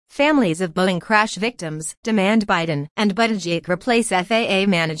Families of Boeing crash victims demand Biden and Buttigieg replace FAA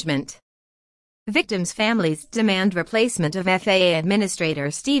management. Victims' families demand replacement of FAA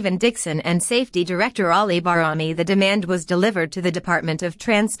Administrator Stephen Dickson and Safety Director Ali Barami. The demand was delivered to the Department of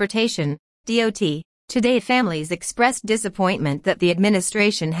Transportation, DOT. Today, families expressed disappointment that the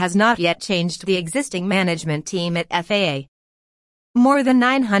administration has not yet changed the existing management team at FAA. More than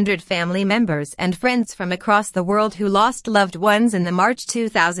 900 family members and friends from across the world who lost loved ones in the March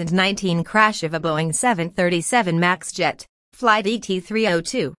 2019 crash of a Boeing 737 MAX jet, flight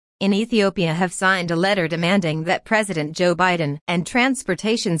ET-302, in Ethiopia have signed a letter demanding that President Joe Biden and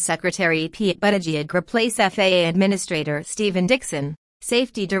Transportation Secretary Pete Buttigieg replace FAA Administrator Stephen Dickson,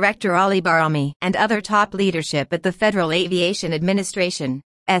 Safety Director Ali Barami, and other top leadership at the Federal Aviation Administration,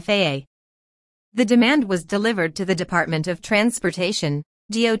 FAA. The demand was delivered to the Department of Transportation,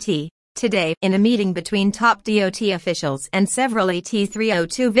 DOT, today in a meeting between top DOT officials and several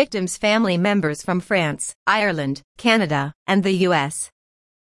ET-302 victims' family members from France, Ireland, Canada, and the U.S.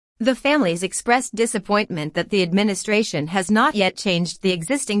 The families expressed disappointment that the administration has not yet changed the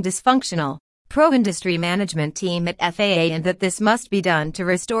existing dysfunctional, pro-industry management team at FAA and that this must be done to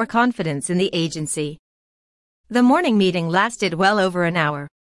restore confidence in the agency. The morning meeting lasted well over an hour.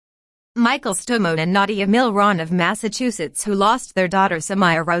 Michael Stomo and Nadia Milron of Massachusetts, who lost their daughter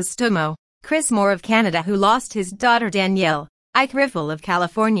Samaya Rose Stomo, Chris Moore of Canada, who lost his daughter Danielle, Ike Riffle of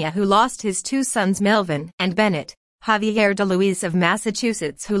California, who lost his two sons Melvin and Bennett, Javier de Luis of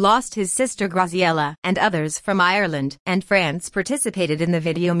Massachusetts, who lost his sister Graziella, and others from Ireland and France participated in the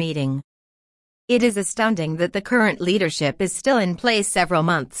video meeting. It is astounding that the current leadership is still in place several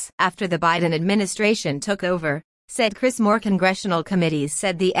months after the Biden administration took over, said Chris Moore. Congressional committees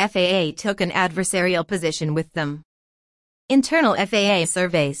said the FAA took an adversarial position with them. Internal FAA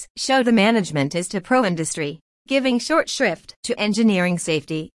surveys show the management is to pro-industry, giving short shrift to engineering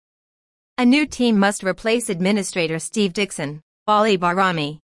safety. A new team must replace Administrator Steve Dickson, Ali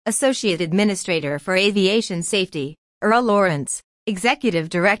Barami, Associate Administrator for Aviation Safety, Earl Lawrence, Executive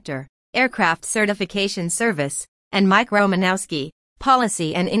Director, Aircraft Certification Service, and Mike Romanowski,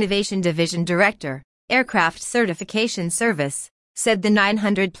 Policy and Innovation Division Director, Aircraft Certification Service, said the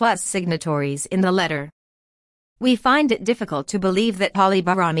 900-plus signatories in the letter. We find it difficult to believe that Ali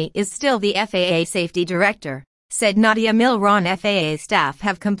Barami is still the FAA Safety Director, said Nadia Milron. FAA staff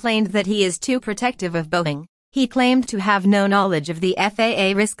have complained that he is too protective of Boeing. He claimed to have no knowledge of the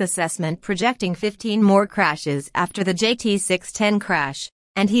FAA risk assessment projecting 15 more crashes after the JT610 crash,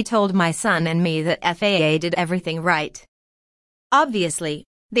 and he told my son and me that FAA did everything right. Obviously,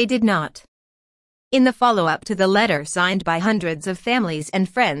 they did not. In the follow-up to the letter signed by hundreds of families and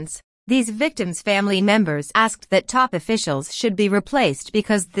friends, these victims' family members asked that top officials should be replaced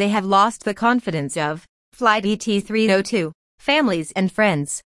because they have lost the confidence of Flight ET-302, families and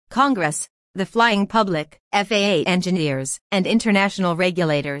friends, Congress, the flying public, FAA engineers, and international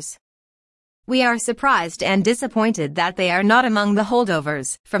regulators. We are surprised and disappointed that they are not among the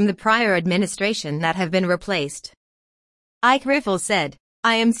holdovers from the prior administration that have been replaced. Ike Riffle said,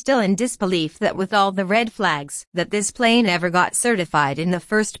 I am still in disbelief that with all the red flags that this plane ever got certified in the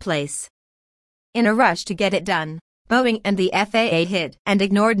first place. In a rush to get it done, Boeing and the FAA hid and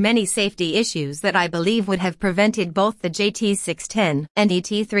ignored many safety issues that I believe would have prevented both the JT610 and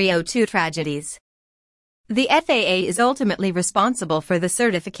ET-302 tragedies. The FAA is ultimately responsible for the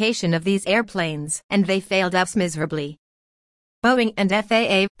certification of these airplanes, and they failed us miserably. Boeing and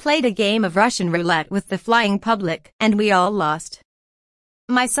FAA played a game of Russian roulette with the flying public, and we all lost.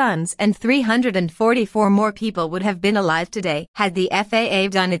 My sons and 344 more people would have been alive today had the FAA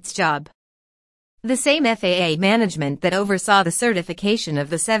done its job. The same FAA management that oversaw the certification of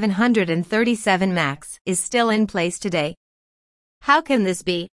the 737 MAX is still in place today. How can this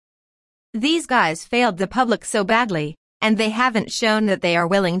be? These guys failed the public so badly, and they haven't shown that they are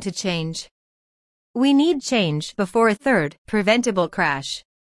willing to change. We need change before a third, preventable crash.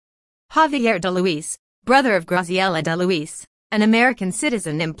 Javier de Luis, brother of Graziella de Luis, an American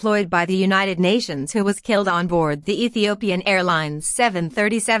citizen employed by the United Nations who was killed on board the Ethiopian Airlines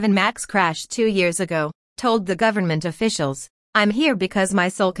 737 MAX crash 2 years ago, told the government officials, I'm here because my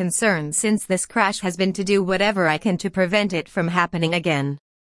sole concern since this crash has been to do whatever I can to prevent it from happening again.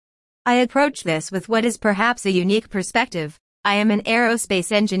 I approach this with what is perhaps a unique perspective. I am an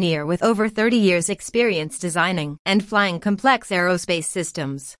aerospace engineer with over 30 years experience designing and flying complex aerospace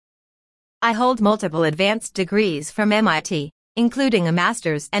systems. I hold multiple advanced degrees from MIT, including a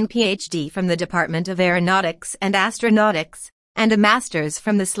master's and PhD from the Department of Aeronautics and Astronautics, and a master's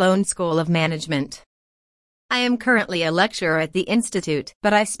from the Sloan School of Management. I am currently a lecturer at the Institute,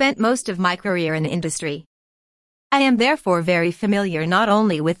 but I spent most of my career in industry. I am therefore very familiar not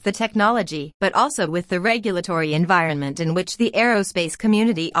only with the technology but also with the regulatory environment in which the aerospace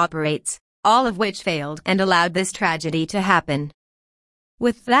community operates, all of which failed and allowed this tragedy to happen.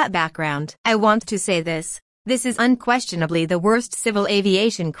 With that background, I want to say this. This is unquestionably the worst civil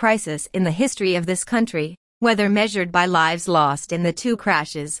aviation crisis in the history of this country, whether measured by lives lost in the two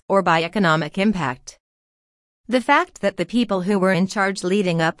crashes or by economic impact. The fact that the people who were in charge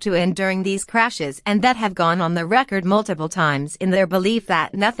leading up to and during these crashes and that have gone on the record multiple times in their belief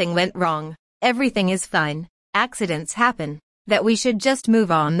that nothing went wrong, everything is fine, accidents happen, that we should just move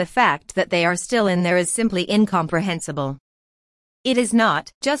on, the fact that they are still in there is simply incomprehensible. It is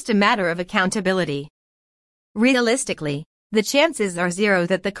not just a matter of accountability. Realistically, the chances are zero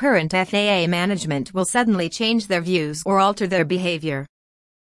that the current FAA management will suddenly change their views or alter their behavior.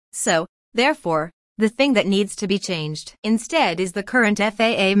 So, therefore, the thing that needs to be changed instead is the current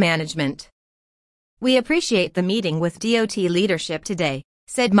FAA management. We appreciate the meeting with DOT leadership today,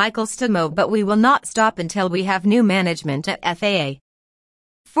 said Michael Stamo, but we will not stop until we have new management at FAA.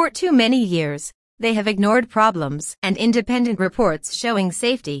 For too many years, they have ignored problems and independent reports showing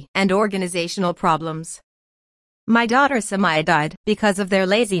safety and organizational problems. My daughter Samaya died because of their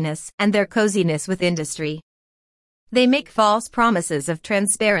laziness and their coziness with industry. They make false promises of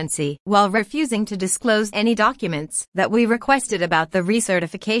transparency while refusing to disclose any documents that we requested about the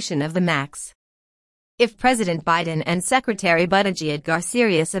recertification of the MAX. If President Biden and Secretary Buttigieg are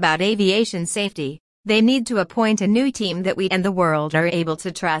serious about aviation safety, they need to appoint a new team that we and the world are able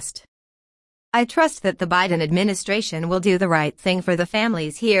to trust. I trust that the Biden administration will do the right thing for the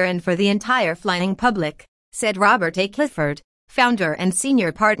families here and for the entire flying public, said Robert A. Clifford, founder and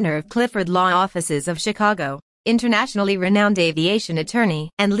senior partner of Clifford Law Offices of Chicago, internationally renowned aviation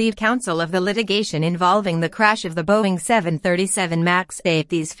attorney and lead counsel of the litigation involving the crash of the Boeing 737 MAX 8.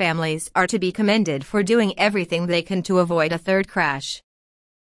 These families are to be commended for doing everything they can to avoid a third crash.